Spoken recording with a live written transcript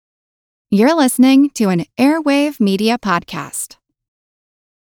You're listening to an Airwave Media Podcast.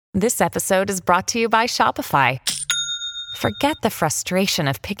 This episode is brought to you by Shopify. Forget the frustration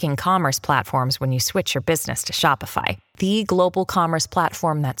of picking commerce platforms when you switch your business to Shopify, the global commerce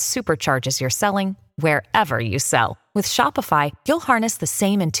platform that supercharges your selling wherever you sell. With Shopify, you'll harness the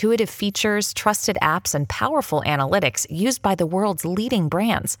same intuitive features, trusted apps, and powerful analytics used by the world's leading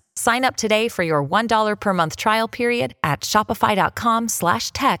brands. Sign up today for your $1 per month trial period at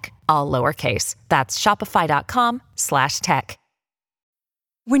shopify.com/tech, all lowercase. That's shopify.com/tech.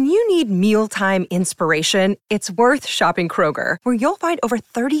 When you need mealtime inspiration, it's worth shopping Kroger, where you'll find over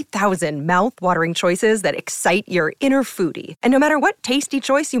 30,000 mouth-watering choices that excite your inner foodie. And no matter what tasty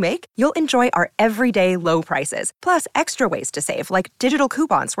choice you make, you'll enjoy our everyday low prices, plus extra ways to save, like digital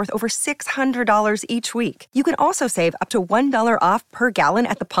coupons worth over $600 each week. You can also save up to $1 off per gallon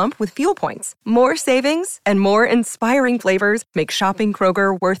at the pump with fuel points. More savings and more inspiring flavors make shopping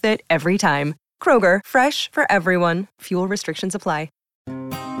Kroger worth it every time. Kroger, fresh for everyone. Fuel restrictions apply.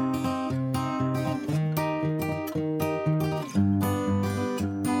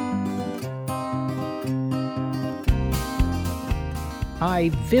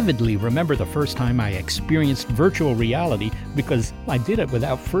 I vividly remember the first time I experienced virtual reality because I did it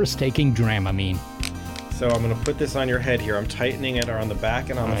without first taking Dramamine. So I'm going to put this on your head here. I'm tightening it on the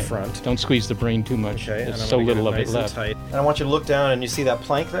back and on the front. Don't squeeze the brain too much. Okay, There's so little of it left. And I want you to look down and you see that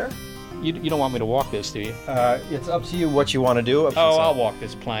plank there? You don't want me to walk this, do you? It's up to you what you want to do. I'll walk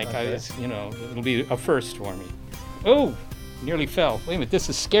this plank. Okay. It'll be a first for me. Oh, nearly fell. Wait a minute, this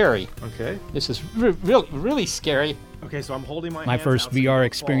is scary. Okay. This is really scary. Okay, so I'm holding my first VR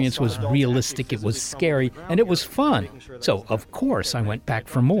experience was realistic, it was scary, and it was fun. So, of course, I went back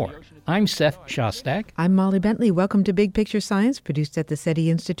for more. I'm Seth Shostak. I'm Molly Bentley. Welcome to Big Picture Science, produced at the SETI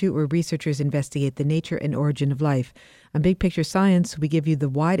Institute, where researchers investigate the nature and origin of life. On Big Picture Science, we give you the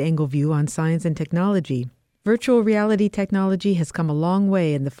wide-angle view on science and technology. Virtual reality technology has come a long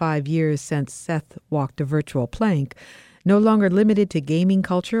way in the 5 years since Seth walked a virtual plank. No longer limited to gaming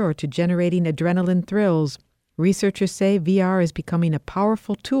culture or to generating adrenaline thrills, researchers say VR is becoming a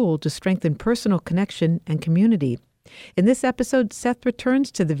powerful tool to strengthen personal connection and community. In this episode, Seth returns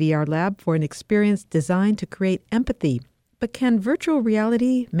to the VR lab for an experience designed to create empathy. But can virtual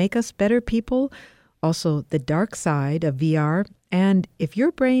reality make us better people? Also, the dark side of VR. And if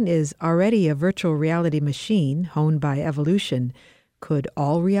your brain is already a virtual reality machine honed by evolution, could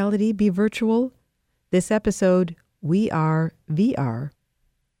all reality be virtual? This episode, We Are VR.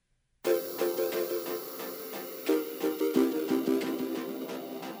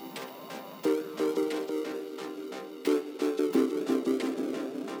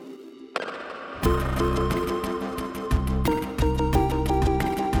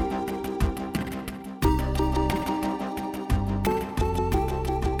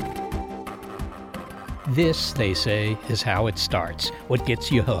 This, they say, is how it starts, what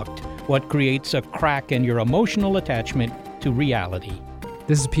gets you hooked, what creates a crack in your emotional attachment to reality.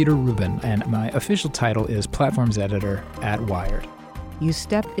 This is Peter Rubin, and my official title is Platforms Editor at Wired. You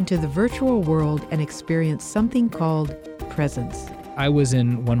step into the virtual world and experience something called presence. I was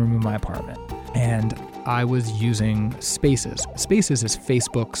in one room of my apartment, and I was using Spaces. Spaces is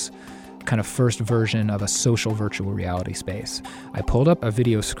Facebook's kind of first version of a social virtual reality space. I pulled up a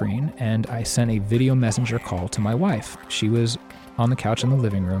video screen and I sent a video messenger call to my wife. She was on the couch in the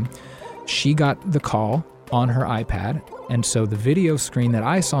living room. She got the call on her iPad, and so the video screen that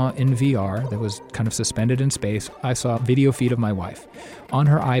I saw in VR that was kind of suspended in space, I saw a video feed of my wife. On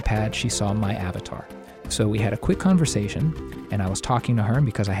her iPad, she saw my avatar. So we had a quick conversation, and I was talking to her, and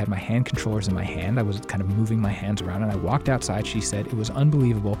because I had my hand controllers in my hand, I was kind of moving my hands around, and I walked outside. She said, "It was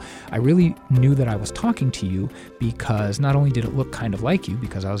unbelievable. I really knew that I was talking to you because not only did it look kind of like you,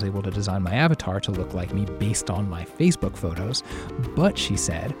 because I was able to design my avatar to look like me based on my Facebook photos, but," she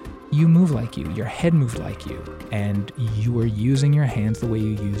said, "you move like you, your head moved like you, and you were using your hands the way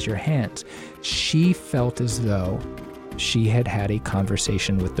you use your hands." She felt as though she had had a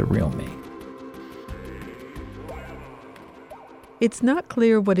conversation with the real me. It's not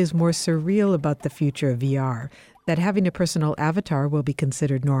clear what is more surreal about the future of VR, that having a personal avatar will be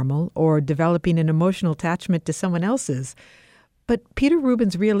considered normal, or developing an emotional attachment to someone else's. But Peter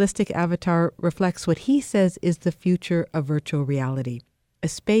Rubin's realistic avatar reflects what he says is the future of virtual reality, a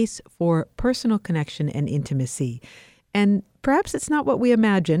space for personal connection and intimacy. And perhaps it's not what we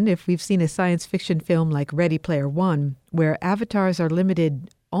imagine if we've seen a science fiction film like Ready Player One, where avatars are limited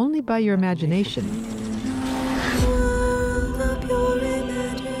only by your imagination.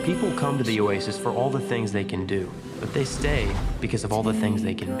 People come to the Oasis for all the things they can do, but they stay because of all the things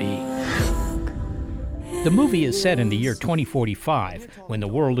they can be. The movie is set in the year 2045, when the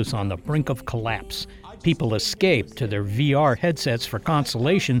world is on the brink of collapse. People escape to their VR headsets for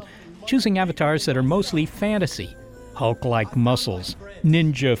consolation, choosing avatars that are mostly fantasy. Hulk-like muscles,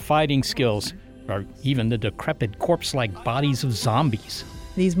 ninja fighting skills, or even the decrepit corpse-like bodies of zombies.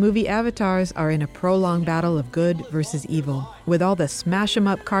 These movie avatars are in a prolonged battle of good versus evil, with all the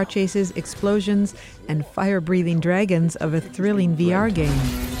smash-em-up car chases, explosions, and fire-breathing dragons of a thrilling VR game.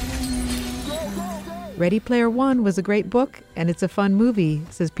 Ready Player One was a great book, and it's a fun movie,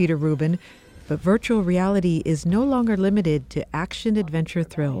 says Peter Rubin, but virtual reality is no longer limited to action-adventure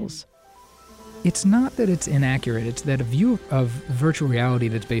thrills. It's not that it's inaccurate, it's that a view of virtual reality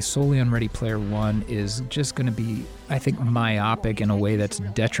that's based solely on Ready Player One is just going to be, I think, myopic in a way that's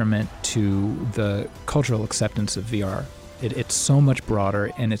detriment to the cultural acceptance of VR. It's so much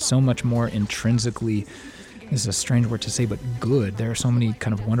broader, and it's so much more intrinsically, this is a strange word to say, but good. There are so many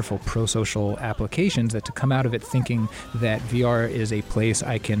kind of wonderful pro-social applications that to come out of it thinking that VR is a place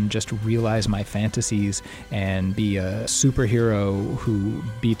I can just realize my fantasies and be a superhero who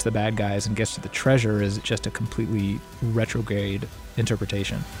beats the bad guys and gets to the treasure is just a completely retrograde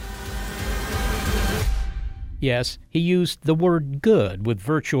interpretation. Yes, he used the word good with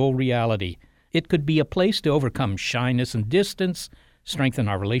virtual reality. It could be a place to overcome shyness and distance, strengthen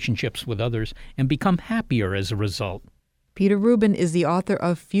our relationships with others, and become happier as a result. Peter Rubin is the author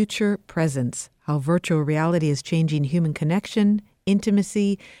of Future Presence, How Virtual Reality is Changing Human Connection,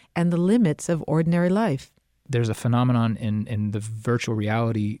 Intimacy, and the Limits of Ordinary Life. There's a phenomenon in the virtual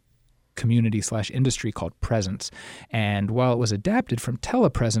reality community/industry called presence. And while it was adapted from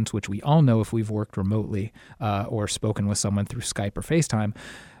telepresence, which we all know if we've worked remotely or spoken with someone through Skype or FaceTime,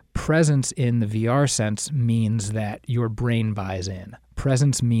 presence in the VR sense means that your brain buys in.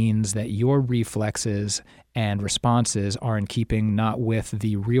 Presence means that your reflexes and responses are in keeping not with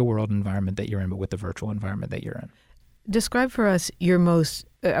the real-world environment that you're in, but with the virtual environment that you're in. Describe for us your most,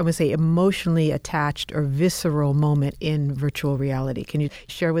 I would say, emotionally attached or visceral moment in virtual reality. Can you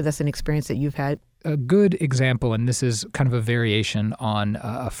share with us an experience that you've had? A good example, and this is kind of a variation on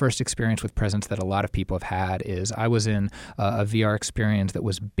a first experience with presence that a lot of people have had, is I was in a VR experience that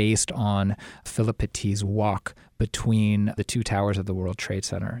was based on Philip Petit's walk between the two towers of the World Trade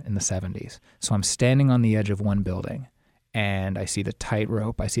Center in the 70s. So I'm standing on the edge of one building, and I see the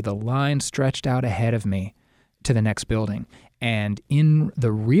tightrope. I see the line stretched out ahead of me to the next building. And in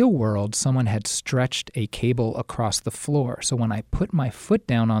the real world, someone had stretched a cable across the floor. So when I put my foot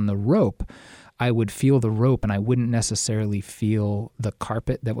down on the rope, I would feel the rope and I wouldn't necessarily feel the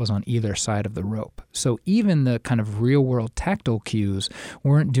carpet that was on either side of the rope. So even the kind of real-world tactile cues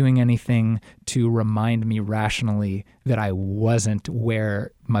weren't doing anything to remind me rationally that I wasn't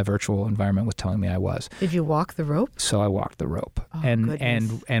where my virtual environment was telling me I was. Did you walk the rope? So I walked the rope. Oh,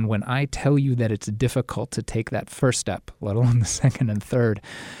 and when I tell you that it's difficult to take that first step, let alone the second and third,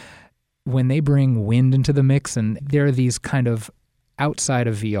 when they bring wind into the mix, and there are these kind of outside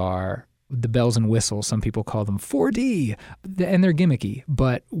of VR, the bells and whistles, some people call them 4D, and they're gimmicky.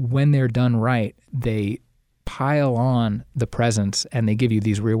 But when they're done right, they pile on the presence and they give you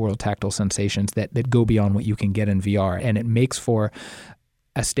these real-world tactile sensations that go beyond what you can get in VR. And it makes for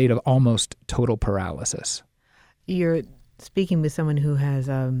a state of almost total paralysis. You're speaking with someone who has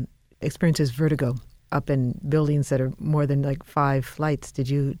experiences vertigo up in buildings that are more than like 5 flights. Did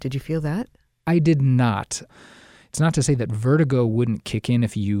you feel that? I did not. It's not to say that vertigo wouldn't kick in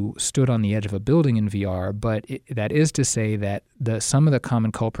if you stood on the edge of a building in VR, but that is to say that some of the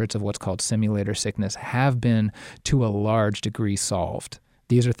common culprits of what's called simulator sickness have been, to a large degree, solved.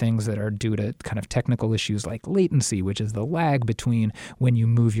 These are things that are due to kind of technical issues like latency, which is the lag between when you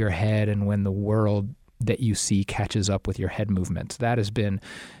move your head and when the world that you see catches up with your head movements. That has been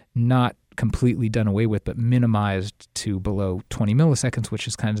not completely done away with, but minimized to below 20 milliseconds, which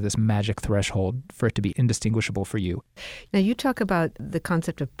is kind of this magic threshold for it to be indistinguishable for you. Now, you talk about the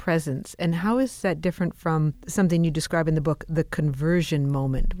concept of presence, and how is that different from something you describe in the book, the conversion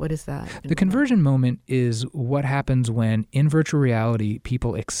moment? What is that? The conversion moment is what happens when, in virtual reality,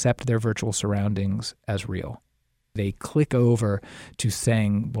 people accept their virtual surroundings as real. They click over to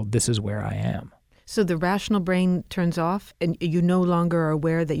saying, well, this is where I am. So the rational brain turns off and you no longer are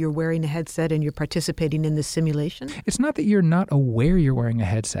aware that you're wearing a headset and you're participating in this simulation? It's not that you're not aware you're wearing a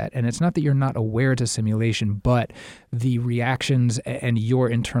headset, and it's not that you're not aware it's a simulation, but the reactions and your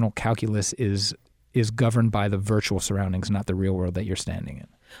internal calculus is governed by the virtual surroundings, not the real world that you're standing in.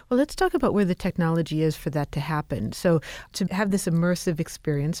 Well, let's talk about where the technology is for that to happen. So to have this immersive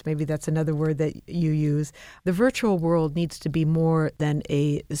experience, maybe that's another word that you use, the virtual world needs to be more than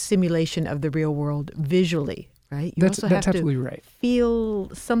a simulation of the real world visually. right? That's absolutely right. Feel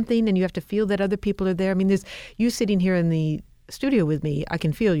something, and you have to feel that other people are there. I mean, there's you sitting here in the studio with me. I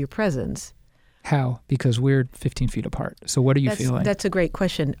can feel your presence. How? Because we're 15 feet apart. So what are you feeling? That's a great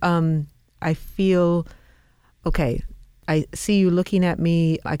question. I feel, okay, I see you looking at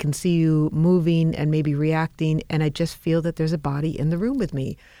me. I can see you moving and maybe reacting, and I just feel that there's a body in the room with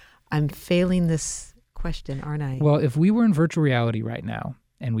me. I'm failing this question, aren't I? Well, if we were in virtual reality right now,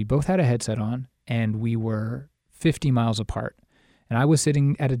 and we both had a headset on, and we were 50 miles apart, and I was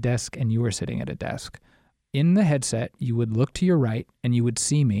sitting at a desk and you were sitting at a desk, in the headset, you would look to your right and you would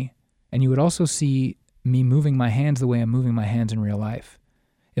see me, and you would also see me moving my hands the way I'm moving my hands in real life.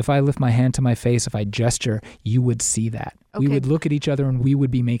 If I lift my hand to my face, if I gesture, you would see that. Okay. We would look at each other and we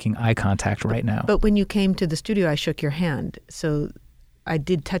would be making eye contact right now. But when you came to the studio, I shook your hand. So I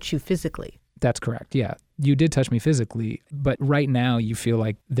did touch you physically. That's correct, yeah. You did touch me physically, but right now you feel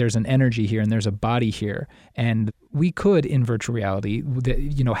like there's an energy here and there's a body here. And we could, in virtual reality,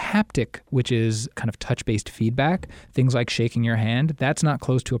 haptic, which is kind of touch-based feedback, things like shaking your hand, that's not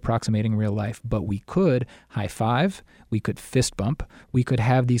close to approximating real life, but we could high five, we could fist bump, we could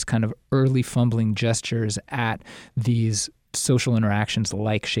have these kind of early fumbling gestures at these social interactions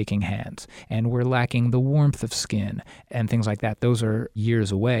like shaking hands, and we're lacking the warmth of skin and things like that. Those are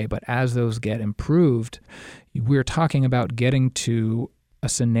years away, but as those get improved, we're talking about getting to a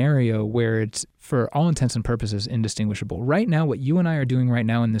scenario where it's, for all intents and purposes, indistinguishable. Right now, what you and I are doing right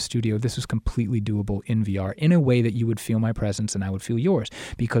now in the studio, this is completely doable in VR in a way that you would feel my presence and I would feel yours,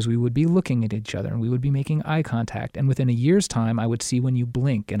 because we would be looking at each other and we would be making eye contact. And within a year's time, I would see when you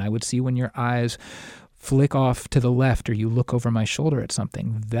blink and I would see when your eyes flick off to the left or you look over my shoulder at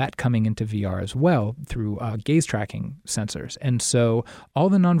something, that coming into VR as well through gaze tracking sensors. And so all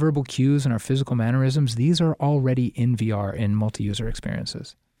the nonverbal cues and our physical mannerisms, these are already in VR in multi-user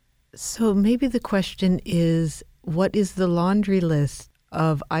experiences. So maybe the question is, what is the laundry list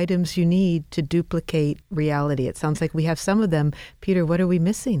of items you need to duplicate reality? It sounds like we have some of them. Peter, what are we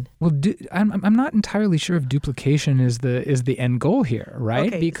missing? Well, I'm not entirely sure if duplication is the end goal here, right?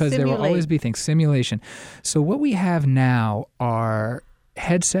 Okay, because there will always be things. Simulation. So what we have now are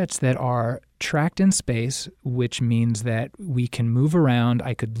headsets that are tracked in space, which means that we can move around.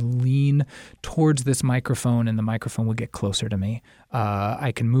 I could lean towards this microphone and the microphone would get closer to me.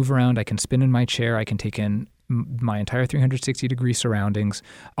 I can move around. I can spin in my chair. I can take in my entire 360-degree surroundings.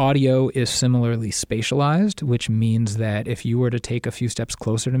 Audio is similarly spatialized, which means that if you were to take a few steps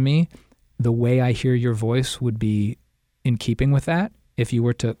closer to me, the way I hear your voice would be in keeping with that. If you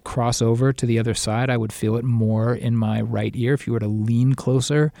were to cross over to the other side, I would feel it more in my right ear. If you were to lean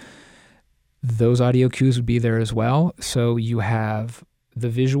closer, those audio cues would be there as well. So you have the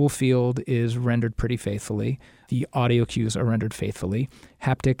visual field is rendered pretty faithfully. The audio cues are rendered faithfully.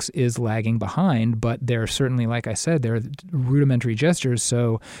 Haptics is lagging behind, but there are certainly, like I said, there are rudimentary gestures.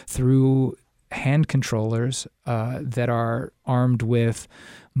 So through hand controllers that are armed with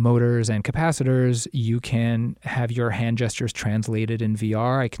motors and capacitors, you can have your hand gestures translated in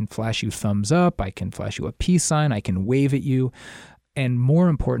VR. I can flash you thumbs up. I can flash you a peace sign. I can wave at you. And more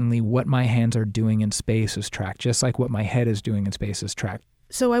importantly, what my hands are doing in space is tracked, just like what my head is doing in space is tracked.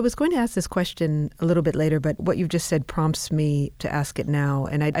 So I was going to ask this question a little bit later, but what you've just said prompts me to ask it now.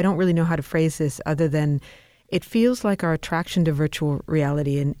 And I don't really know how to phrase this other than it feels like our attraction to virtual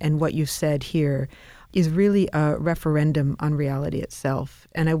reality and what you've said here is really a referendum on reality itself.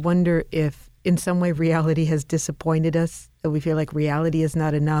 And I wonder if in some way reality has disappointed us, that we feel like reality is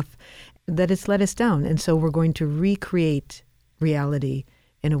not enough, that it's let us down. And so we're going to recreate reality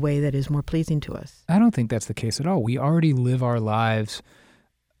in a way that is more pleasing to us. I don't think that's the case at all. We already live our lives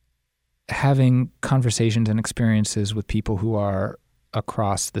having conversations and experiences with people who are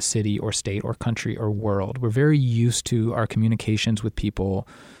across the city or state or country or world. We're very used to our communications with people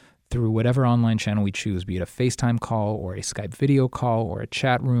through whatever online channel we choose, be it a FaceTime call or a Skype video call or a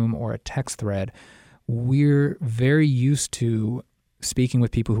chat room or a text thread. We're very used to speaking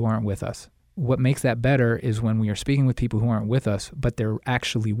with people who aren't with us. What makes that better is when we are speaking with people who aren't with us, but they're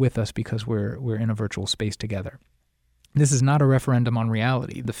actually with us because we're in a virtual space together. This is not a referendum on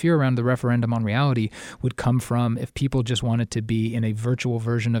reality. The fear around the referendum on reality would come from if people just wanted to be in a virtual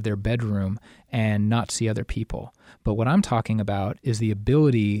version of their bedroom and not see other people. But what I'm talking about is the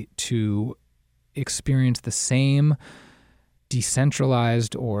ability to experience the same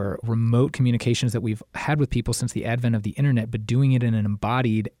decentralized or remote communications that we've had with people since the advent of the internet, but doing it in an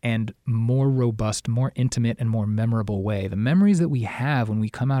embodied and more robust, more intimate, and more memorable way. The memories that we have when we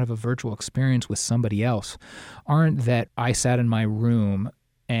come out of a virtual experience with somebody else aren't that I sat in my room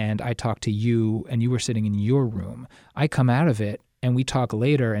and I talked to you and you were sitting in your room. I come out of it and we talk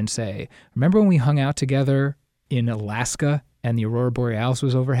later and say, remember when we hung out together in Alaska and the Aurora Borealis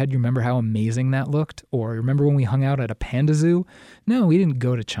was overhead. You remember how amazing that looked? Or remember when we hung out at a panda zoo? No, we didn't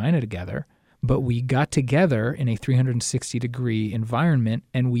go to China together, but we got together in a 360-degree environment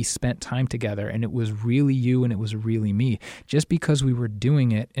and we spent time together, and it was really you and it was really me. Just because we were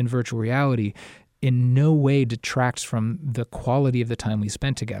doing it in virtual reality in no way detracts from the quality of the time we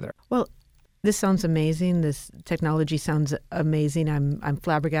spent together. Well, this sounds amazing. This technology sounds amazing. I'm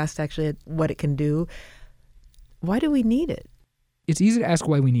flabbergasted actually at what it can do. Why do we need it? It's easy to ask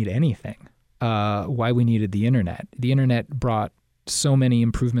why we need anything, why we needed the internet. The internet brought so many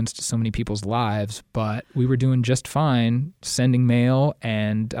improvements to so many people's lives, but we were doing just fine sending mail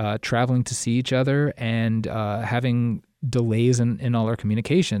and traveling to see each other and having delays in all our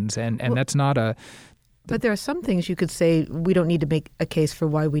communications. And that's not a... But there are some things you could say we don't need to make a case for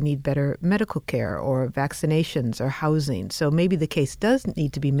why we need better medical care or vaccinations or housing. So maybe the case does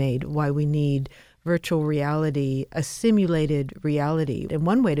need to be made why we need virtual reality, a simulated reality. And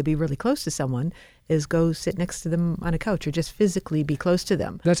one way to be really close to someone is go sit next to them on a couch or just physically be close to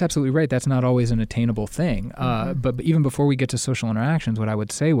them. That's absolutely right. That's not always an attainable thing. But even before we get to social interactions, what I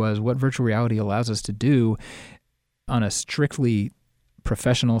would say was what virtual reality allows us to do on a strictly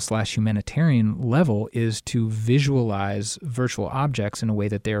professional/humanitarian level is to visualize virtual objects in a way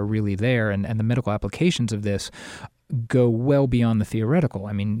that they're really there. And the medical applications of this go well beyond the theoretical.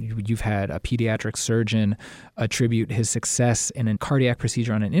 I mean, you've had a pediatric surgeon attribute his success in a cardiac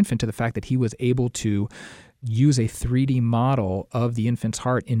procedure on an infant to the fact that he was able to use a 3D model of the infant's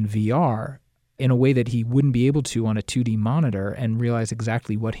heart in VR in a way that he wouldn't be able to on a 2D monitor and realize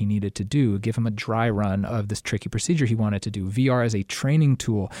exactly what he needed to do, give him a dry run of this tricky procedure he wanted to do. VR as a training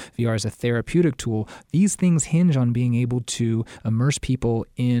tool, VR as a therapeutic tool. These things hinge on being able to immerse people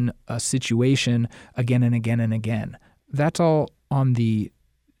in a situation again and again and again. That's all on the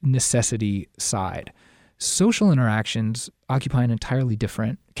necessity side. Social interactions occupy an entirely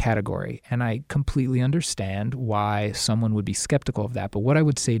different category, and I completely understand why someone would be skeptical of that. But what I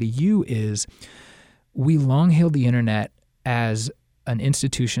would say to you is we long hailed the internet as an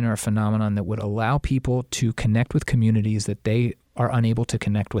institution or a phenomenon that would allow people to connect with communities that they are unable to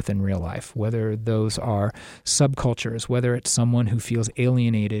connect with in real life, whether those are subcultures, whether it's someone who feels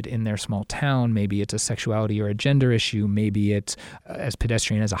alienated in their small town, maybe it's a sexuality or a gender issue, maybe it's as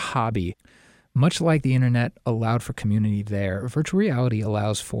pedestrian as a hobby. Much like the internet allowed for community there, virtual reality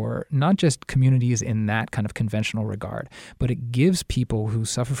allows for not just communities in that kind of conventional regard, but it gives people who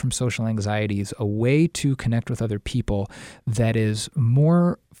suffer from social anxieties a way to connect with other people that is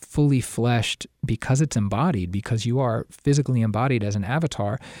more fully fleshed because it's embodied, because you are physically embodied as an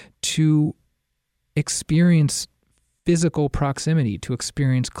avatar, to experience physical proximity, to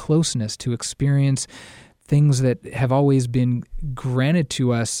experience closeness, to experience things that have always been granted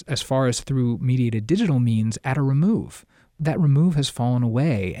to us as far as through mediated digital means at a remove. That remove has fallen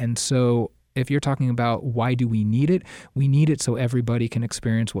away. And so if you're talking about why do we need it so everybody can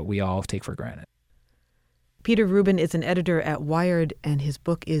experience what we all take for granted. Peter Rubin is an editor at Wired, and his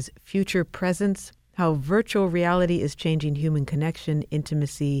book is Future Presence: How Virtual Reality is Changing Human Connection,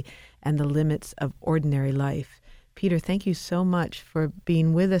 Intimacy, and the Limits of Ordinary Life. Peter, thank you so much for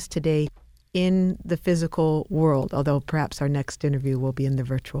being with us today in the physical world, although perhaps our next interview will be in the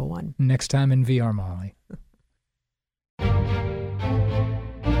virtual one. Next time in VR, Molly.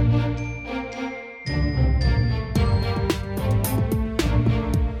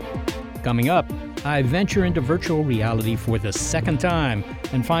 Coming up, I venture into virtual reality for the second time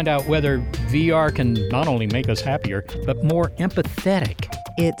and find out whether VR can not only make us happier, but more empathetic.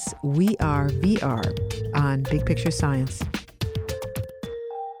 It's We Are VR on Big Picture Science.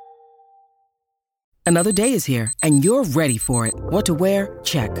 Another day is here, and you're ready for it. What to wear?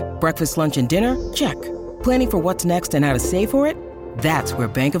 Check. Breakfast, lunch, and dinner? Check. Planning for what's next and how to save for it? That's where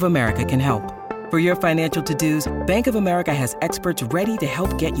Bank of America can help. For your financial to-dos, Bank of America has experts ready to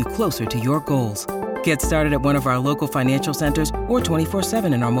help get you closer to your goals. Get started at one of our local financial centers or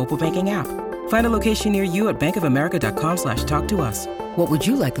 24/7 in our mobile banking app. Find a location near you at bankofamerica.com/talktous. What would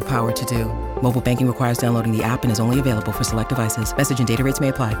you like the power to do? Mobile banking requires downloading the app and is only available for select devices. Message and data rates may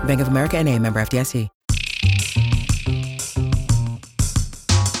apply. Bank of America N.A., member FDIC.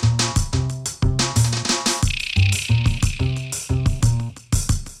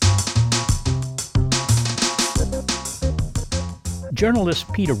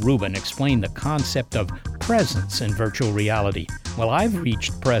 Journalist Peter Rubin explained the concept of presence in virtual reality. Well, I've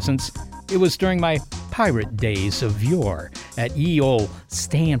reached presence. It was during my pirate days of yore at ye ol'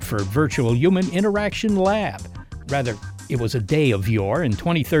 Stanford Virtual Human Interaction Lab. Rather, it was a day of yore in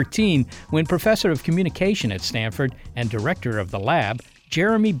 2013 when Professor of Communication at Stanford and Director of the lab,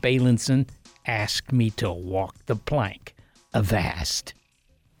 Jeremy Bailenson, asked me to walk the plank. Avast.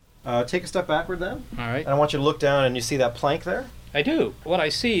 Take a step backward then. All right. And I want you to look down and you see that plank there? I do. What I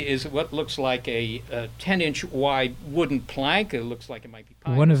see is what looks like a 10-inch wide wooden plank. It looks like it might be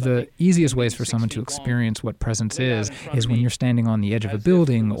pine. One of the easiest ways for someone to experience what presence is when you're standing on the edge of a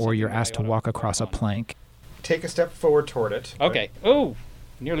building or you're asked to walk across a plank. Take a step forward toward it. Okay. Oh,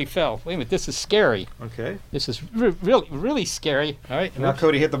 nearly fell. Wait a minute. This is scary. Okay. This is really, really scary. All right. Now,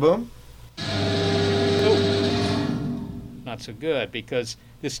 Cody, hit the boom. Oh. Not so good, because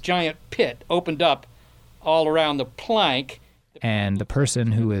this giant pit opened up all around the plank. And the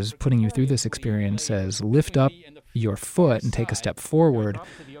person who is putting you through this experience says, lift up your foot and take a step forward.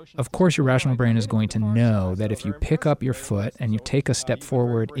 Of course, your rational brain is going to know that if you pick up your foot and you take a step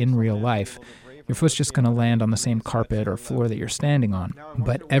forward in real life, your foot's just going to land on the same carpet or floor that you're standing on.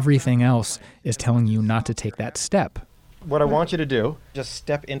 But everything else is telling you not to take that step. What I want you to do, just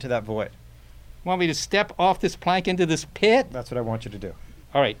step into that void. Want me to step off this plank into this pit? That's what I want you to do.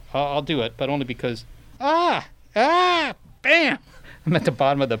 All right, I'll do it, but only because... Bam! I'm at the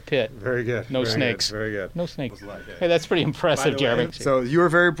bottom of the pit. Very good. No snakes. Very good. No snakes. Hey, that's pretty impressive, Jeremy. So you were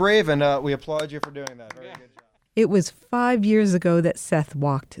very brave, and we applaud you for doing that. Very good job. It was 5 years ago that Seth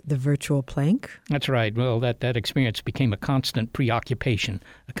walked the virtual plank. That's right. Well, that experience became a constant preoccupation,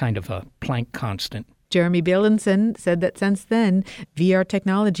 a kind of a plank constant. Jeremy Bailenson said that since then, VR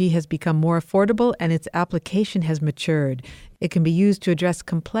technology has become more affordable and its application has matured. It can be used to address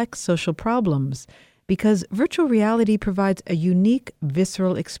complex social problems because virtual reality provides a unique,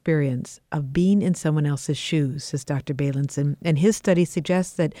 visceral experience of being in someone else's shoes, says Dr. Bailenson. And his study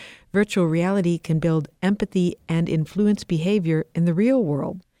suggests that virtual reality can build empathy and influence behavior in the real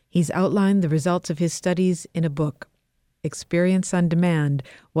world. He's outlined the results of his studies in a book, Experience on Demand,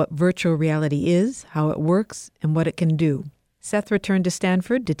 What Virtual Reality Is, How It Works, and What It Can Do. Seth returned to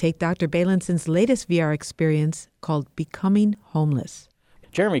Stanford to take Dr. Bailenson's latest VR experience called Becoming Homeless.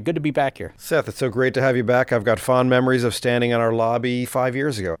 Jeremy, good to be back here. Seth, it's so great to have you back. I've got fond memories of standing in our lobby 5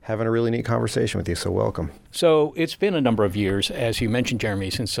 years ago, having a really neat conversation with you, so welcome. So it's been a number of years, as you mentioned, Jeremy,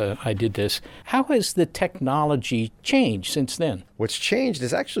 since I did this. How has the technology changed since then? What's changed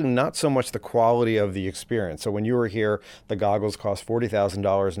is actually not so much the quality of the experience. So when you were here, the goggles cost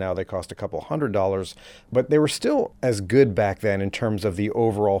 $40,000. Now they cost a couple $100, but they were still as good back then in terms of the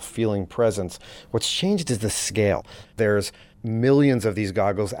overall feeling presence. What's changed is the scale. There's millions of these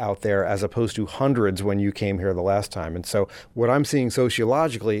goggles out there as opposed to hundreds when you came here the last time. And so what I'm seeing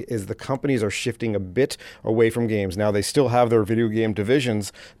sociologically is the companies are shifting a bit away from games. Now they still have their video game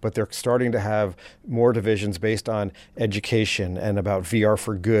divisions, but they're starting to have more divisions based on education and about VR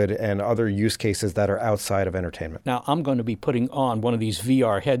for good and other use cases that are outside of entertainment. Now I'm going to be putting on one of these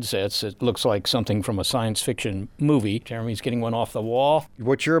VR headsets. It looks like something from a science fiction movie. Jeremy's getting one off the wall.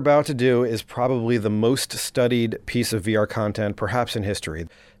 What you're about to do is probably the most studied piece of VR content perhaps in history.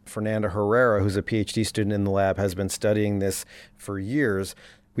 Fernanda Herrera, who's a PhD student in the lab, has been studying this for years.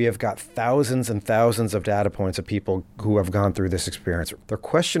 We have got thousands and thousands of data points of people who have gone through this experience. The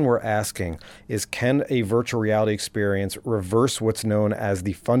question we're asking is, can a virtual reality experience reverse what's known as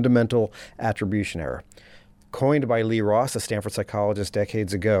the fundamental attribution error? Coined by Lee Ross, a Stanford psychologist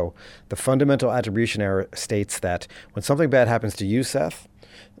decades ago, the fundamental attribution error states that when something bad happens to you, Seth,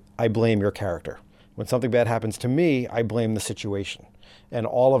 I blame your character. When something bad happens to me, I blame the situation. And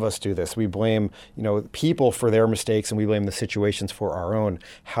all of us do this. We blame, people for their mistakes, and we blame the situations for our own.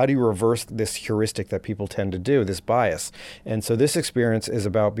 How do you reverse this heuristic that people tend to do, this bias? And so this experience is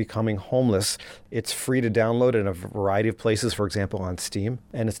about becoming homeless. It's free to download in a variety of places, for example, on Steam.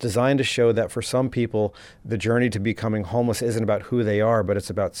 And it's designed to show that for some people, the journey to becoming homeless isn't about who they are, but it's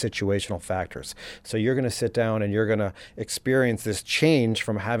about situational factors. So you're going to sit down and you're going to experience this change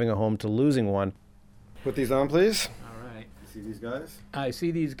from having a home to losing one. Put these on, please. All right. You see these guys? I see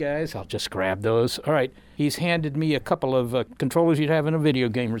these guys. I'll just grab those. All right. He's handed me a couple of controllers you'd have in a video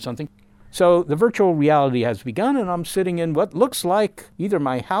game or something. So the virtual reality has begun, and I'm sitting in what looks like either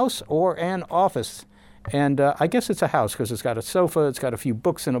my house or an office. And I guess it's a house because it's got a sofa, it's got a few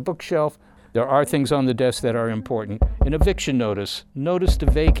books and a bookshelf. There are things on the desk that are important. An eviction notice, notice to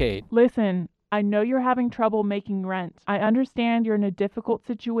vacate. Listen, I know you're having trouble making rent. I understand you're in a difficult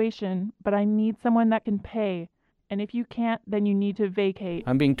situation, but I need someone that can pay. And if you can't, then you need to vacate.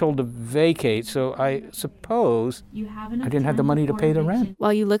 I'm being told to vacate, so I suppose I didn't have the money to pay the rent.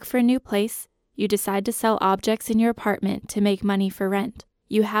 While you look for a new place, you decide to sell objects in your apartment to make money for rent.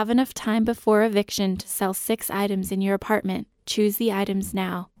 You have enough time before eviction to sell 6 items in your apartment. Choose the items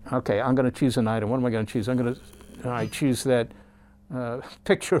now. Okay, I'm going to choose an item. What am I going to choose? I choose that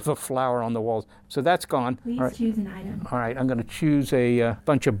picture of a flower on the walls. So that's gone. Please choose an item. All right, I'm going to choose a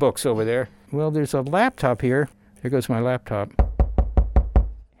bunch of books over there. Well, there's a laptop here. There goes my laptop.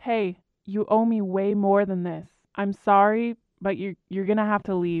 Hey, you owe me way more than this. I'm sorry, but you're going to have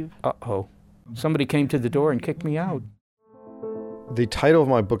to leave. Uh-oh. Somebody came to the door and kicked me out. The title of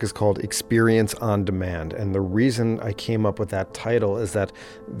my book is called Experience on Demand, and the reason I came up with that title is that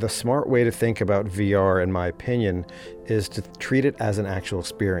the smart way to think about VR, in my opinion, is to treat it as an actual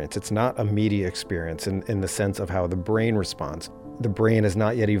experience. It's not a media experience in the sense of how the brain responds. The brain has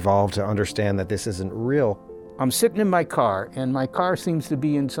not yet evolved to understand that this isn't real. I'm sitting in my car, and my car seems to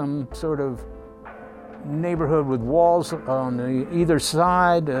be in some sort of neighborhood with walls on either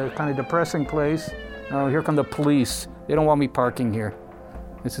side, a kind of depressing place. Oh, here come the police. They don't want me parking here.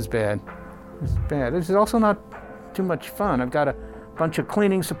 This is bad. This is bad. This is also not too much fun. I've got a bunch of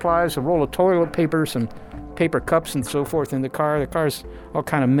cleaning supplies, a roll of toilet paper, some paper cups and so forth in the car. The car's all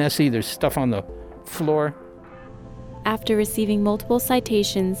kind of messy. There's stuff on the floor. After receiving multiple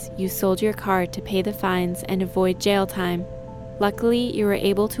citations, you sold your car to pay the fines and avoid jail time. Luckily, you were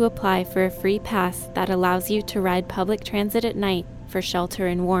able to apply for a free pass that allows you to ride public transit at night for shelter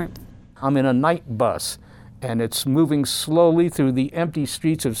and warmth. I'm in a night bus, and it's moving slowly through the empty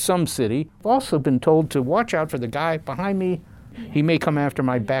streets of some city. I've also been told to watch out for the guy behind me. He may come after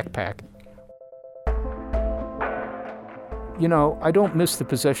my backpack. You know, I don't miss the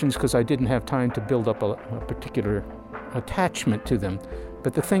possessions because I didn't have time to build up a particular attachment to them.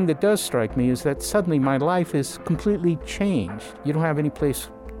 But the thing that does strike me is that suddenly my life is completely changed. You don't have any place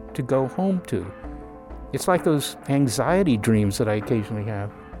to go home to. It's like those anxiety dreams that I occasionally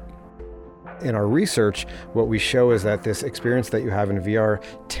have. In our research, what we show is that this experience that you have in VR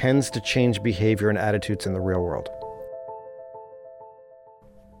tends to change behavior and attitudes in the real world.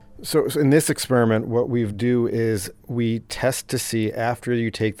 So in this experiment, what we do is we test to see, after you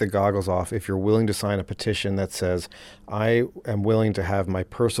take the goggles off, if you're willing to sign a petition that says, I am willing to have my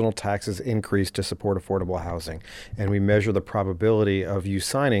personal taxes increased to support affordable housing. And we measure the probability of you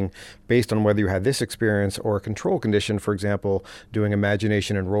signing based on whether you had this experience or a control condition, for example, doing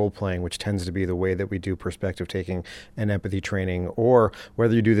imagination and role-playing, which tends to be the way that we do perspective taking and empathy training, or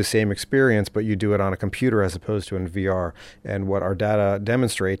whether you do the same experience, but you do it on a computer as opposed to in VR. And what our data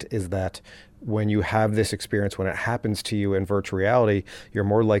demonstrate is that when you have this experience, when it happens to you in virtual reality, you're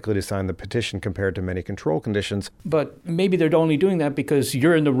more likely to sign the petition compared to many control conditions. But maybe they're only doing that because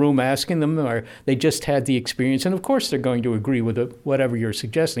you're in the room asking them, or they just had the experience. And of course they're going to agree with whatever you're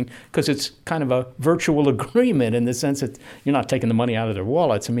suggesting, because it's kind of a virtual agreement in the sense that you're not taking the money out of their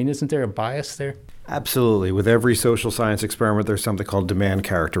wallets. I mean, isn't there a bias there? Absolutely. With every social science experiment, there's something called demand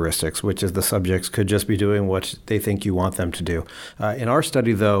characteristics, which is the subjects could just be doing what they think you want them to do. In our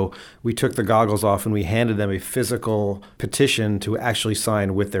study, though, we took the goggles off and we handed them a physical petition to actually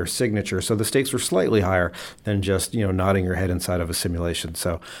sign with their signature. So the stakes were slightly higher than just, nodding your head inside of a simulation.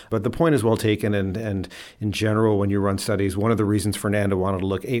 But the point is well taken. And in general, when you run studies, one of the reasons Fernanda wanted to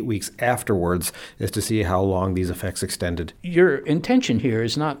look 8 weeks afterwards is to see how long these effects extended. Your intention here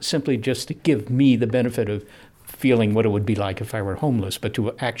is not simply just to give me the benefit of feeling what it would be like if I were homeless, but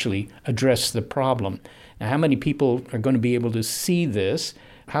to actually address the problem. Now, how many people are going to be able to see this?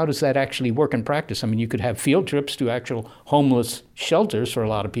 How does that actually work in practice? I mean, you could have field trips to actual homeless shelters for a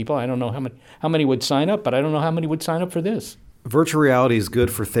lot of people. I don't know how many would sign up, but I don't know how many would sign up for this. Virtual reality is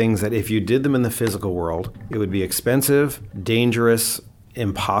good for things that if you did them in the physical world, it would be expensive, dangerous,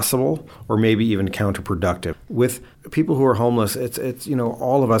 impossible, or maybe even counterproductive. With people who are homeless, it's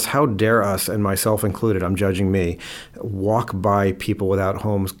all of us, how dare us, and myself included, I'm judging me, walk by people without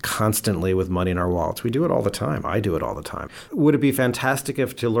homes constantly with money in our wallets. We do it all the time. I do it all the time. Would it be fantastic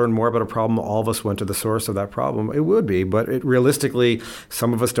if to learn more about a problem, all of us went to the source of that problem? It would be, but realistically,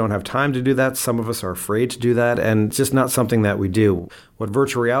 some of us don't have time to do that. Some of us are afraid to do that, and it's just not something that we do. What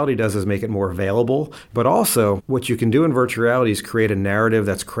virtual reality does is make it more available, but also what you can do in virtual reality is create a narrative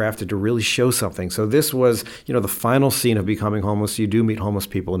that's crafted to really show something. So this was, the final scene of becoming homeless. You do meet homeless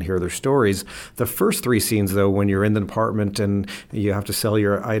people and hear their stories. The first 3 scenes, though, when you're in the apartment and you have to sell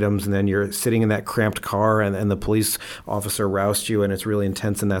your items, and then you're sitting in that cramped car and the police officer roused you, and it's really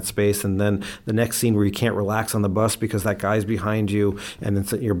intense in that space. And then the next scene where you can't relax on the bus because that guy's behind you, and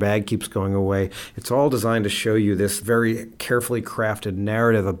then your bag keeps going away. It's all designed to show you this very carefully crafted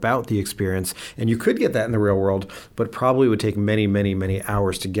narrative about the experience. And you could get that in the real world, but probably would take many, many, many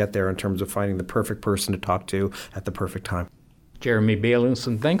hours to get there in terms of finding the perfect person to talk to at the perfect time. Jeremy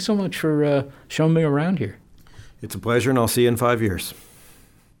Bailenson, thanks so much for showing me around here. It's a pleasure, and I'll see you in 5 years.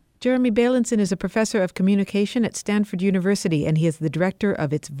 Jeremy Bailenson is a professor of communication at Stanford University, and he is the director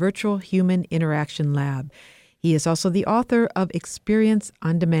of its Virtual Human Interaction Lab. He is also the author of Experience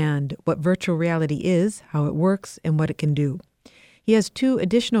on Demand, What Virtual Reality Is, How It Works, and What It Can Do. He has 2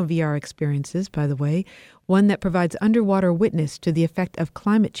 additional VR experiences, by the way, one that provides underwater witness to the effect of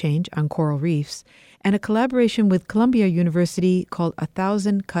climate change on coral reefs, and a collaboration with Columbia University called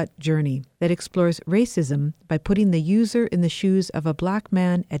 1,000 Cut Journey that explores racism by putting the user in the shoes of a Black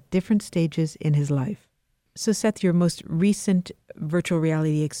man at different stages in his life. So, Seth, your most recent virtual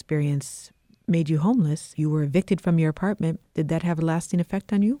reality experience made you homeless. You were evicted from your apartment. Did that have a lasting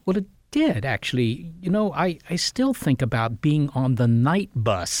effect on you? Well, it did, actually. You know, I still think about being on the night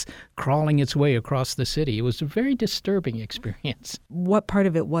bus crawling its way across the city. It was a very disturbing experience. What part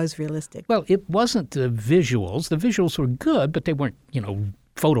of it was realistic? Well, it wasn't the visuals. The visuals were good, but they weren't,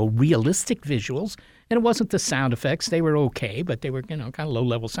 photorealistic visuals. And it wasn't the sound effects. They were okay, but they were, kind of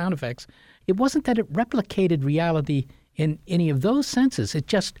low-level sound effects. It wasn't that it replicated reality in any of those senses. It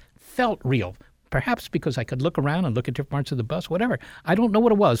just felt real. Perhaps because I could look around and look at different parts of the bus, whatever. I don't know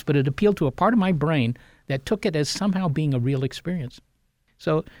what it was, but it appealed to a part of my brain that took it as somehow being a real experience.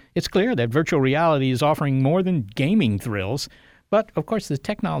 So it's clear that virtual reality is offering more than gaming thrills. But, of course, the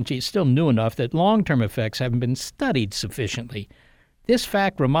technology is still new enough that long-term effects haven't been studied sufficiently. This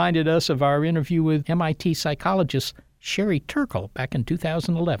fact reminded us of our interview with MIT psychologist Sherry Turkle back in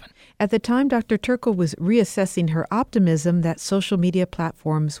 2011. At the time, Dr. Turkle was reassessing her optimism that social media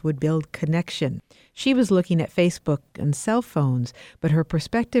platforms would build connection. She was looking at Facebook and cell phones, but her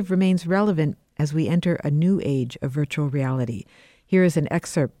perspective remains relevant as we enter a new age of virtual reality. Here is an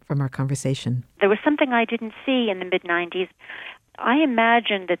excerpt from our conversation. There was something I didn't see in the mid-90s. I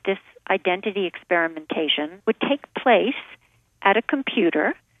imagined that this identity experimentation would take place at a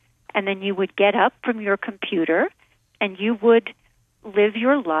computer, and then you would get up from your computer and you would live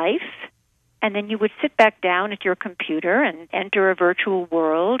your life, and then you would sit back down at your computer and enter a virtual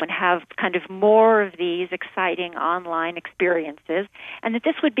world and have kind of more of these exciting online experiences, and that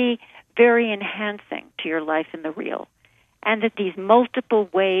this would be very enhancing to your life in the real, and that these multiple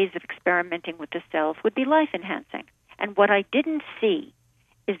ways of experimenting with the self would be life-enhancing. And what I didn't see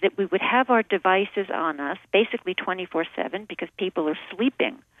is that we would have our devices on us basically 24/7 because people are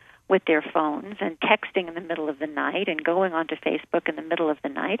sleeping with their phones and texting in the middle of the night and going onto Facebook in the middle of the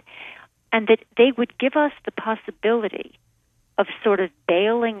night, and that they would give us the possibility of sort of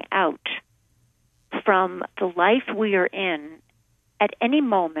bailing out from the life we are in at any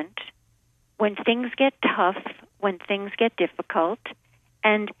moment when things get tough, when things get difficult,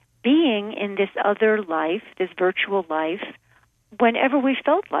 and being in this other life, this virtual life, whenever we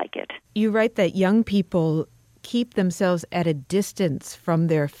felt like it. You write that young people keep themselves at a distance from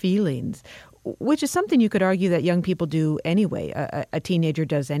their feelings, which is something you could argue that young people do anyway, a teenager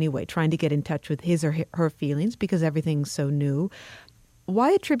does anyway, trying to get in touch with his or her feelings because everything's so new.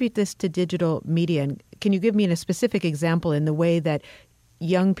 Why attribute this to digital media? And can you give me a specific example in the way that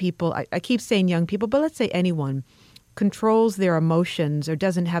young people, I keep saying young people, but let's say anyone, controls their emotions or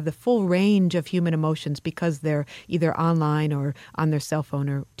doesn't have the full range of human emotions because they're either online or on their cell phone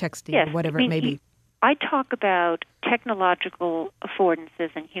or texting or whatever it may be? I talk about technological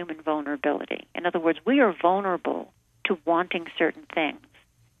affordances and human vulnerability. In other words, we are vulnerable to wanting certain things.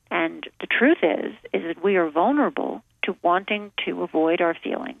 And the truth is that we are vulnerable to wanting to avoid our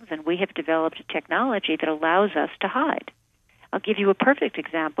feelings, and we have developed a technology that allows us to hide. I'll give you a perfect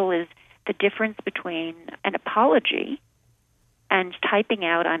example is the difference between an apology and typing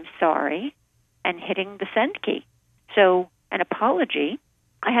out "I'm sorry" and hitting the send key. So an apology,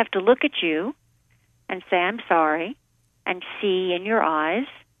 I have to look at you and say "I'm sorry" and see in your eyes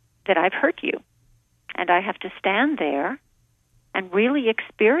that I've hurt you. And I have to stand there and really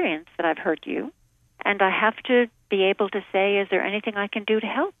experience that I've hurt you. And I have to be able to say, is there anything I can do to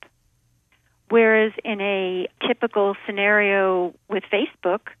help? Whereas in a typical scenario with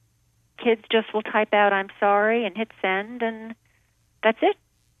Facebook, kids just will type out "I'm sorry" and hit send, and that's it.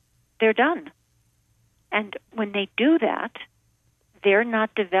 They're done. And when they do that, they're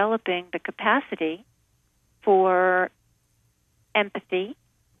not developing the capacity for empathy,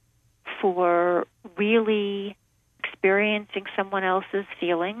 for really experiencing someone else's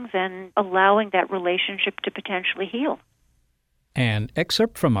feelings and allowing that relationship to potentially heal. An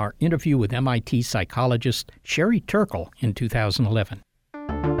excerpt from our interview with MIT psychologist Sherry Turkle in 2011.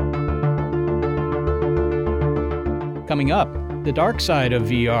 Coming up, the dark side of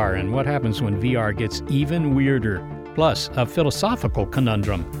VR and what happens when VR gets even weirder. Plus, a philosophical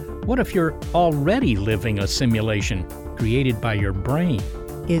conundrum. What if you're already living a simulation created by your brain?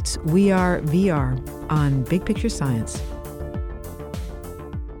 It's We Are VR on Big Picture Science.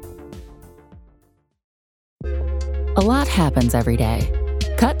 A lot happens every day.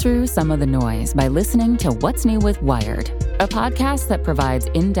 Cut through some of the noise by listening to What's New with Wired, a podcast that provides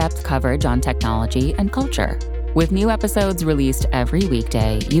in-depth coverage on technology and culture. With new episodes released every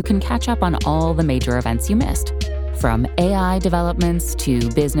weekday, you can catch up on all the major events you missed. From AI developments to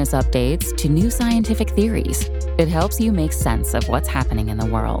business updates to new scientific theories, it helps you make sense of what's happening in the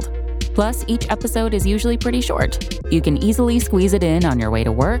world. Plus, each episode is usually pretty short. You can easily squeeze it in on your way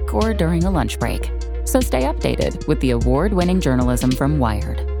to work or during a lunch break. So stay updated with the award-winning journalism from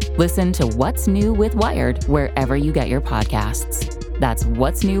Wired. Listen to What's New with Wired wherever you get your podcasts. That's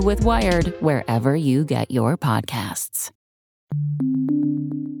What's New with Wired wherever you get your podcasts.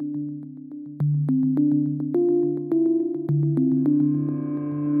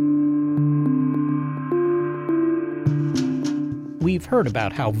 We've heard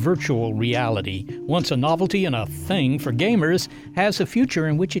about how virtual reality, once a novelty and a thing for gamers, has a future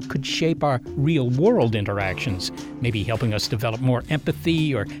in which it could shape our real-world interactions, maybe helping us develop more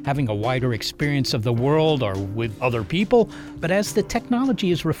empathy or having a wider experience of the world or with other people. But as the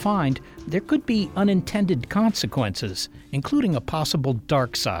technology is refined, there could be unintended consequences, including a possible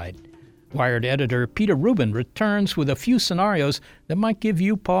dark side. Wired editor Peter Rubin returns with a few scenarios that might give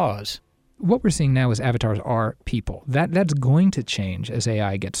you pause. What we're seeing now is avatars are people. That's going to change as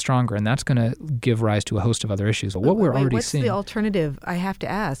AI gets stronger, and that's going to give rise to a host of other issues. But what we're already seeing... What's the alternative? I have to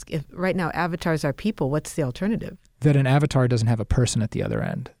ask. If right now avatars are people, what's the alternative? That an avatar doesn't have a person at the other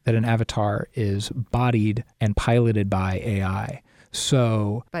end. That an avatar is bodied and piloted by AI.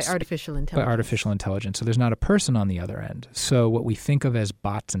 So by artificial intelligence. So there's not a person on the other end. So what we think of as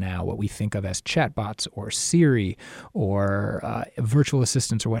bots now, what we think of as chatbots or Siri or virtual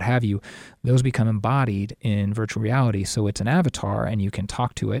assistants or what have you, those become embodied in virtual reality. So it's an avatar and you can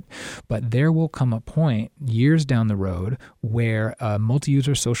talk to it. But there will come a point years down the road where a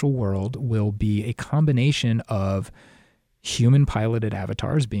multi-user social world will be a combination of human-piloted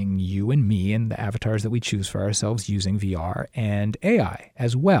avatars, being you and me and the avatars that we choose for ourselves using VR, and AI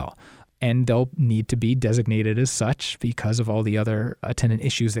as well. And they'll need to be designated as such because of all the other attendant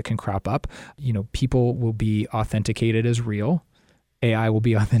issues that can crop up. You know, people will be authenticated as real. AI will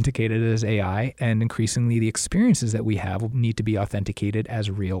be authenticated as AI. And increasingly, the experiences that we have will need to be authenticated as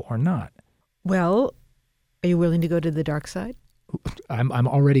real or not. Well, are you willing to go to the dark side? I'm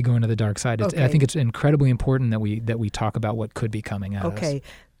already going to the dark side. Okay. I think it's incredibly important that we talk about what could be coming at us. Okay.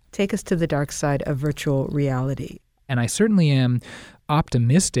 Take us to the dark side of virtual reality. And I certainly am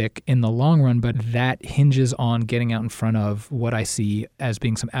optimistic in the long run, but that hinges on getting out in front of what I see as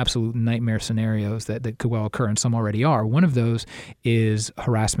being some absolute nightmare scenarios that could well occur, and some already are. One of those is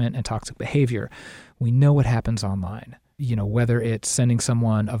harassment and toxic behavior. We know what happens online. You know, whether it's sending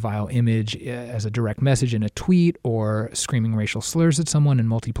someone a vile image as a direct message in a tweet or screaming racial slurs at someone in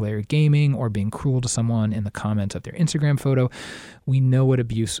multiplayer gaming or being cruel to someone in the comments of their Instagram photo, we know what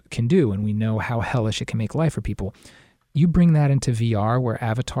abuse can do and we know how hellish it can make life for people. You bring that into VR where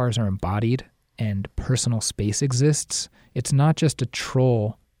avatars are embodied and personal space exists. It's not just a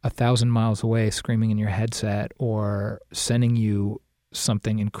troll 1,000 miles away screaming in your headset or sending you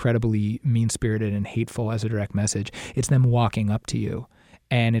something incredibly mean-spirited and hateful as a direct message. It's them walking up to you,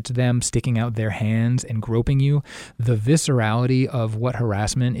 and it's them sticking out their hands and groping you. The viscerality of what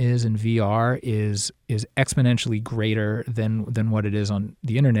harassment is in VR is exponentially greater than what it is on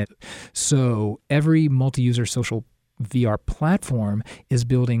the internet. So every multi-user social VR platform is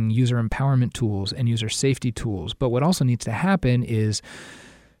building user empowerment tools and user safety tools. But what also needs to happen is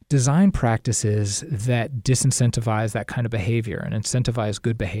design practices that disincentivize that kind of behavior and incentivize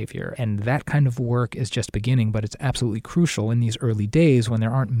good behavior. And that kind of work is just beginning, but it's absolutely crucial in these early days when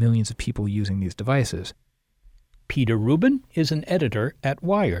there aren't millions of people using these devices. Peter Rubin is an editor at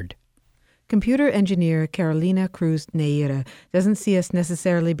Wired. Computer engineer Carolina Cruz-Neira doesn't see us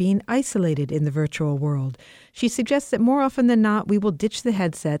necessarily being isolated in the virtual world. She suggests that more often than not, we will ditch the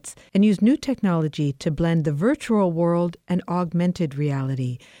headsets and use new technology to blend the virtual world and augmented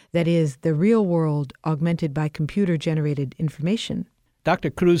reality. That is, the real world augmented by computer-generated information.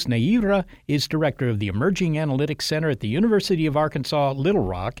 Dr. Cruz-Neira is director of the Emerging Analytics Center at the University of Arkansas, Little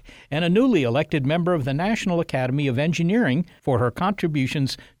Rock, and a newly elected member of the National Academy of Engineering for her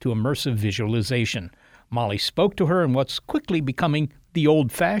contributions to immersive visualization. Molly spoke to her in what's quickly becoming the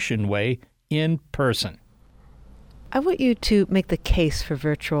old-fashioned way, in person. I want you to make the case for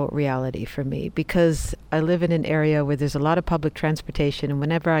virtual reality for me, because I live in an area where there's a lot of public transportation, and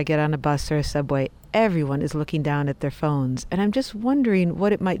whenever I get on a bus or a subway, everyone is looking down at their phones. And I'm just wondering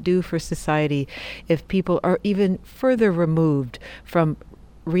what it might do for society if people are even further removed from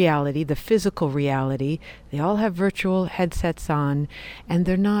reality, the physical reality. They all have virtual headsets on, and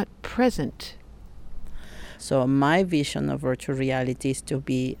they're not present. So my vision of virtual reality is to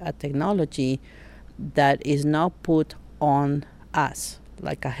be a technology that is not put on us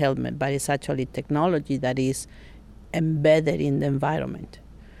like a helmet, but it's actually technology that is embedded in the environment.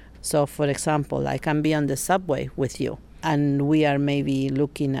 So, for example, I can be on the subway with you, and we are maybe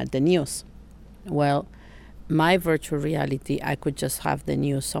looking at the news. Well, my virtual reality, I could just have the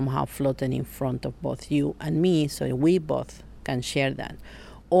news somehow floating in front of both you and me, so we both can share that.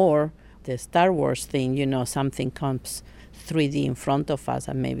 Or the Star Wars thing, something comes 3D in front of us,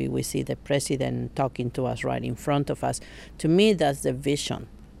 and maybe we see the president talking to us right in front of us. To me, that's the vision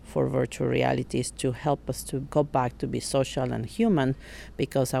for virtual reality, is to help us to go back to be social and human,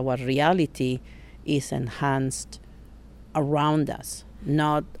 because our reality is enhanced around us,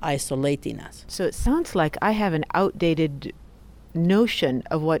 not isolating us. So it sounds like I have an outdated notion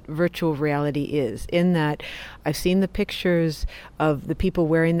of what virtual reality is, in that I've seen the pictures of the people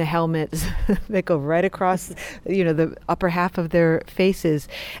wearing the helmets that go right across the upper half of their faces,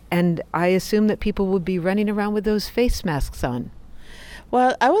 and I assume that people would be running around with those face masks on.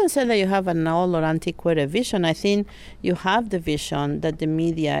 Well, I wouldn't say that you have an old or antiquated vision. I think you have the vision that the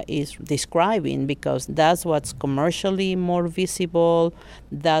media is describing, because that's what's commercially more visible.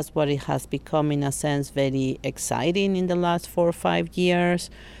 That's what it has become, in a sense, very exciting in the last 4 or 5 years.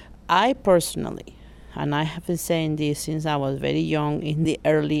 I personally, and I have been saying this since I was very young in the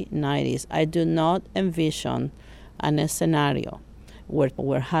early 90s, I do not envision a scenario where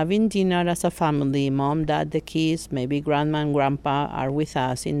we're having dinner as a family, mom, dad, the kids, maybe grandma and grandpa are with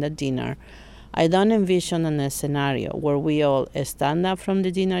us in the dinner. I don't envision a scenario where we all stand up from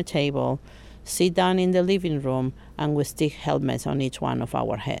the dinner table, sit down in the living room, and we stick helmets on each one of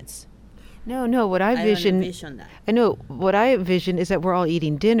our heads. No, what I envision that. I know what I envision is that we're all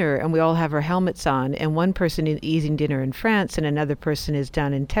eating dinner and we all have our helmets on, and one person is eating dinner in France and another person is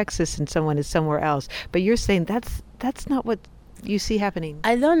down in Texas and someone is somewhere else. But you're saying that's not what you see happening.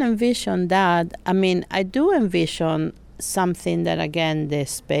 I don't envision that. I mean, I do envision something that, again, the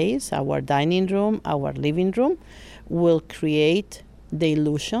space, our dining room, our living room, will create the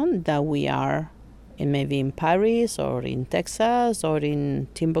illusion that we are maybe in Paris or in Texas or in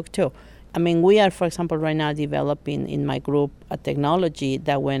Timbuktu. I mean, we are, for example, right now developing in my group a technology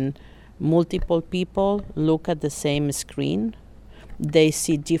that when multiple people look at the same screen, they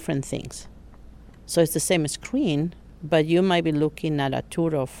see different things. So it's the same screen, but you might be looking at a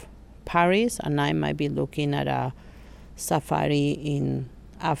tour of Paris, and I might be looking at a safari in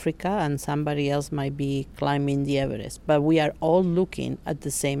Africa, and somebody else might be climbing the Everest. But we are all looking at the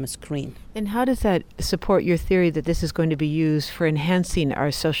same screen. And how does that support your theory that this is going to be used for enhancing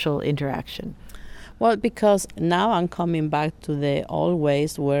our social interaction? Well, because now I'm coming back to the old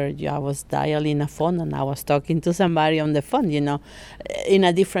ways where I was dialing a phone and I was talking to somebody on the phone, in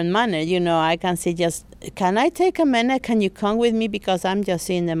a different manner. I can say just, can I take a minute? Can you come with me? Because I'm just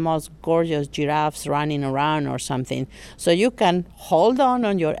seeing the most gorgeous giraffes running around or something. So you can hold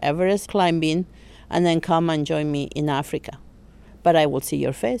on your Everest climbing and then come and join me in Africa. But I will see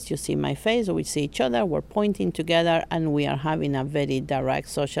your face, you see my face, we see each other, we're pointing together, and we are having a very direct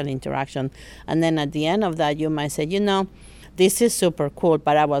social interaction. And then at the end of that, you might say, this is super cool,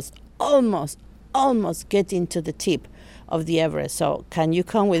 but I was almost getting to the tip of the Everest. So can you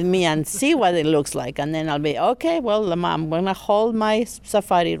come with me and see what it looks like? And then I'll be, okay, well, I'm going to hold my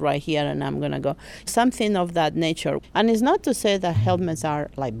safari right here, and I'm going to go. Something of that nature. And it's not to say that helmets are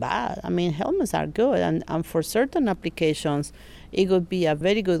bad. I mean, helmets are good. And for certain applications, it would be a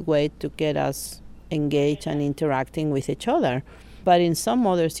very good way to get us engaged and interacting with each other. But in some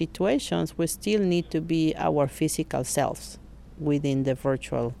other situations, we still need to be our physical selves within the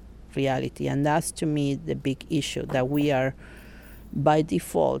virtual reality. And that's, to me, the big issue, that we are, by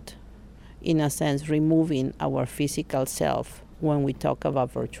default, in a sense, removing our physical self when we talk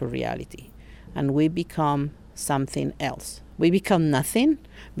about virtual reality. And we become something else. We become nothing,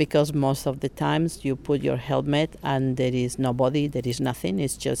 because most of the times you put your helmet and there is nobody, there is nothing.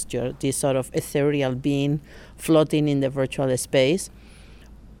 It's just this sort of ethereal being floating in the virtual space.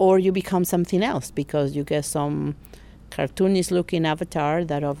 Or you become something else because you get some cartoonish-looking avatar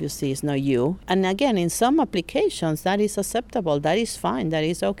that obviously is not you. And again, in some applications, that is acceptable. That is fine. That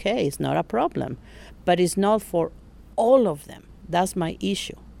is okay. It's not a problem. But it's not for all of them. That's my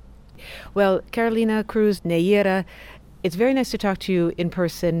issue. Well, Carolina Cruz-Neira, it's very nice to talk to you in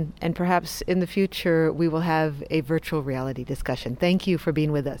person, and perhaps in the future we will have a virtual reality discussion. Thank you for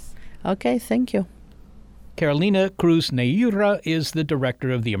being with us. Okay, thank you. Carolina Cruz-Neira is the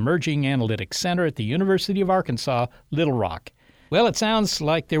director of the Emerging Analytics Center at the University of Arkansas, Little Rock. Well, it sounds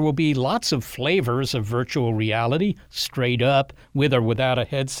like there will be lots of flavors of virtual reality, straight up, with or without a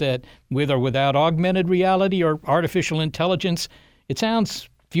headset, with or without augmented reality or artificial intelligence. It sounds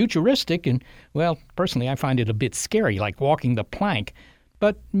futuristic and, well, personally I find it a bit scary, like walking the plank.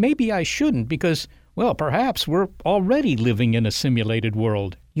 But maybe I shouldn't because, well, perhaps we're already living in a simulated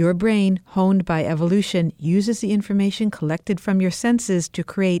world. Your brain, honed by evolution, uses the information collected from your senses to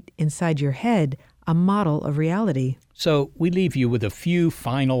create, inside your head, a model of reality. So we leave you with a few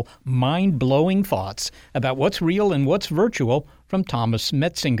final mind-blowing thoughts about what's real and what's virtual from Thomas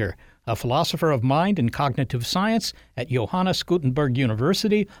Metzinger, a philosopher of mind and cognitive science at Johannes Gutenberg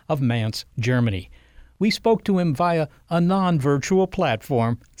University of Mainz, Germany. We spoke to him via a non-virtual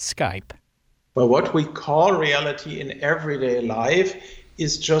platform, Skype. Well, what we call reality in everyday life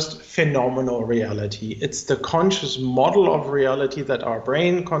is just phenomenal reality. It's the conscious model of reality that our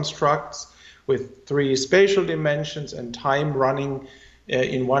brain constructs with 3 spatial dimensions and time running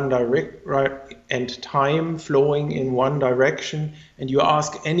in one and time flowing in one direction. And you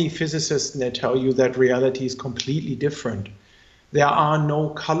ask any physicist and they tell you that reality is completely different. There are no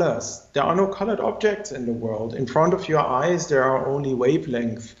colors. There are no colored objects in the world. In front of your eyes, there are only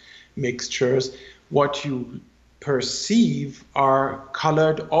wavelength mixtures. What you perceive are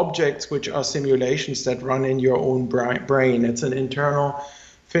colored objects, which are simulations that run in your own brain. It's an internal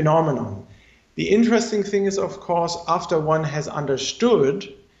phenomenon. The interesting thing is, of course, after one has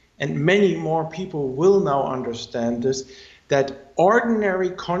understood, and many more people will now understand this, that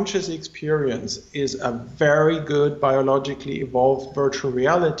ordinary conscious experience is a very good biologically evolved virtual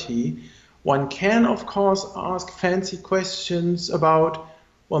reality. One can, of course, ask fancy questions about,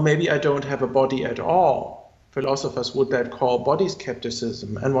 well, maybe I don't have a body at all. Philosophers would that call body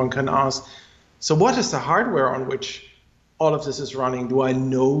skepticism. And one can ask, so what is the hardware on which all of this is running? Do I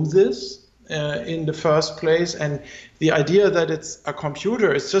know this in the first place? And the idea that it's a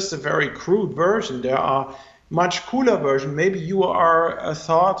computer is just a very crude version. There are much cooler versions. Maybe you are a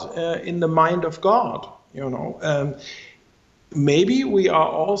thought in the mind of God, maybe we are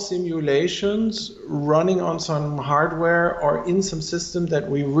all simulations running on some hardware or in some system that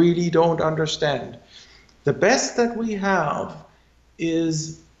we really don't understand. The best that we have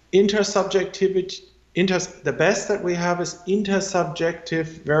is intersubjectivity. The best that we have is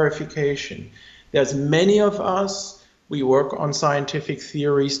intersubjective verification. There's many of us, we work on scientific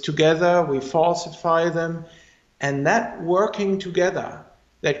theories together, we falsify them, and that working together,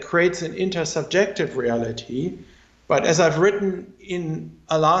 that creates an intersubjective reality. But as I've written in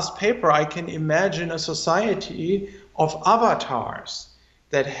a last paper, I can imagine a society of avatars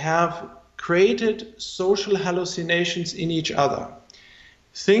that have created social hallucinations in each other.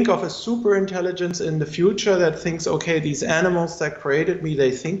 Think of a superintelligence in the future that thinks, okay, these animals that created me, they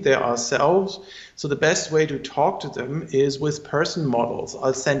think they are selves. So the best way to talk to them is with person models.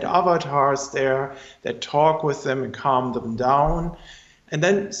 I'll send avatars there that talk with them and calm them down. And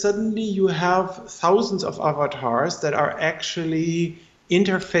then suddenly you have thousands of avatars that are actually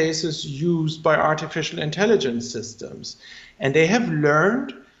interfaces used by artificial intelligence systems. And they have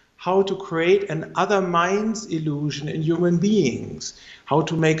learned how to create an other minds illusion in human beings, how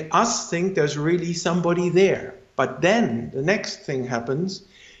to make us think there's really somebody there. But then the next thing happens,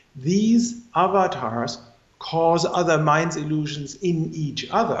 these avatars cause other minds illusions in each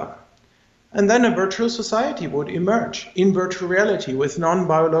other. And then a virtual society would emerge in virtual reality with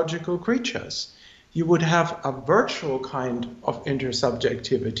non-biological creatures. You would have a virtual kind of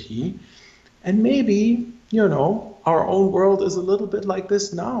intersubjectivity. And maybe, our own world is a little bit like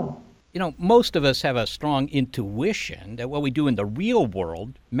this now. Most of us have a strong intuition that what we do in the real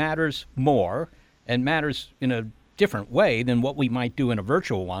world matters more and matters in a different way than what we might do in a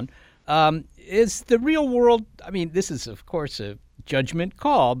virtual one. Is the real world, this is, of course, a judgment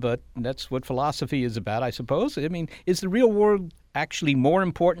call, but that's what philosophy is about, I suppose. Is the real world actually more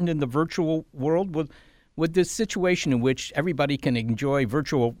important in the virtual world? With this situation in which everybody can enjoy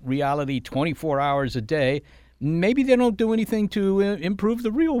virtual reality 24 hours a day, maybe they don't do anything to improve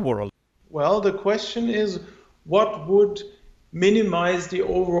the real world. Well, the question is, what would minimize the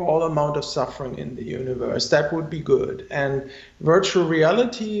overall amount of suffering in the universe? That would be good. And virtual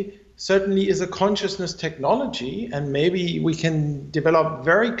reality certainly is a consciousness technology, and maybe we can develop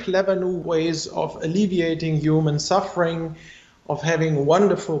very clever new ways of alleviating human suffering, of having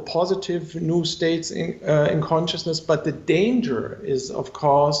wonderful, positive new states in consciousness. But the danger is, of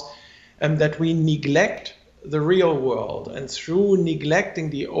course, that we neglect the real world. And through neglecting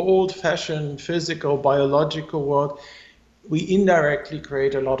the old-fashioned physical, biological world, we indirectly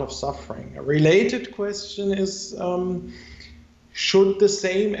create a lot of suffering. A related question is, should the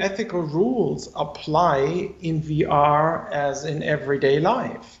same ethical rules apply in VR as in everyday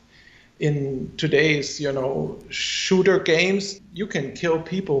life? In today's, shooter games, you can kill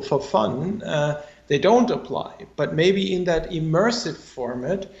people for fun. They don't apply. But maybe in that immersive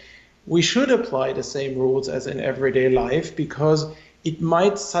format, we should apply the same rules as in everyday life, because it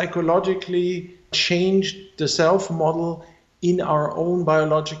might psychologically change the self-model in our own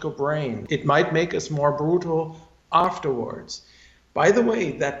biological brain. It might make us more brutal afterwards. By the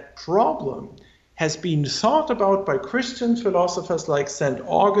way, that problem has been thought about by Christian philosophers like St.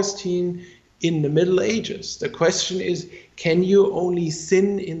 Augustine in the Middle Ages. The question is, can you only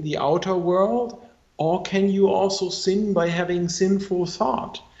sin in the outer world, or can you also sin by having sinful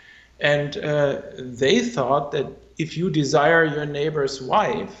thought? And they thought that if you desire your neighbor's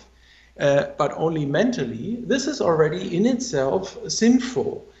wife, but only mentally, this is already in itself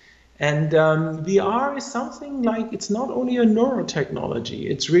sinful. And VR is something like, it's not only a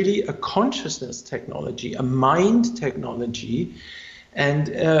neurotechnology, it's really a consciousness technology, a mind technology.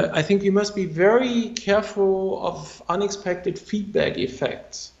 And I think we must be very careful of unexpected feedback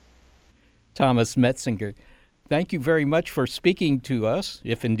effects. Thomas Metzinger, thank you very much for speaking to us,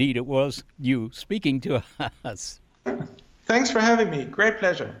 if indeed it was you speaking to us. Thanks for having me. Great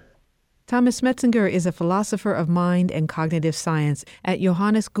pleasure. Thomas Metzinger is a philosopher of mind and cognitive science at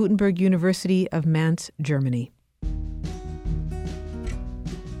Johannes Gutenberg University of Mainz, Germany.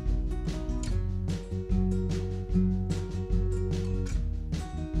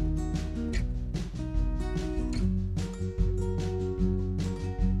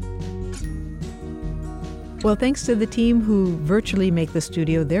 Well, thanks to the team who virtually make the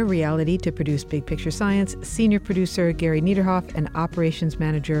studio their reality to produce Big Picture Science, senior producer Gary Niederhoff and operations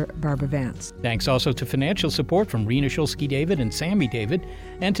manager Barbara Vance. Thanks also to financial support from Rena Shulsky-David and Sammy David,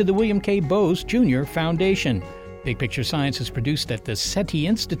 and to the William K. Bowes Jr. Foundation. Big Picture Science is produced at the SETI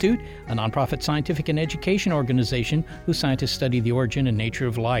Institute, a nonprofit scientific and education organization whose scientists study the origin and nature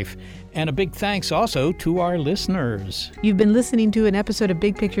of life. And a big thanks also to our listeners. You've been listening to an episode of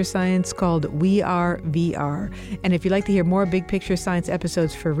Big Picture Science called We Are VR. And if you'd like to hear more Big Picture Science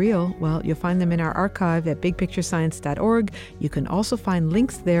episodes for real, well, you'll find them in our archive at bigpicturescience.org. You can also find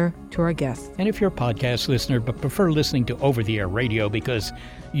links there to our guests. And if you're a podcast listener but prefer listening to over-the-air radio because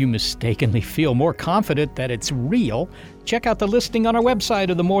you mistakenly feel more confident that it's real, check out the listing on our website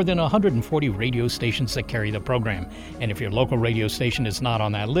of the more than 140 radio stations that carry the program. And if your local radio station is not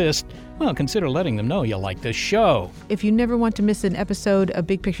on that list, well, consider letting them know you like this show. If you never want to miss an episode of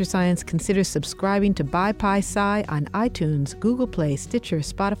Big Picture Science, consider subscribing to BiPiSci on iTunes, Google Play, Stitcher,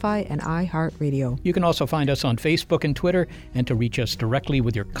 Spotify, and iHeartRadio. You can also find us on Facebook and Twitter, and to reach us directly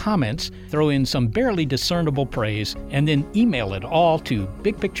with your comments, throw in some barely discernible praise, and then email it all to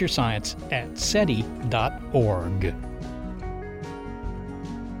bigpicturescience@seti.org.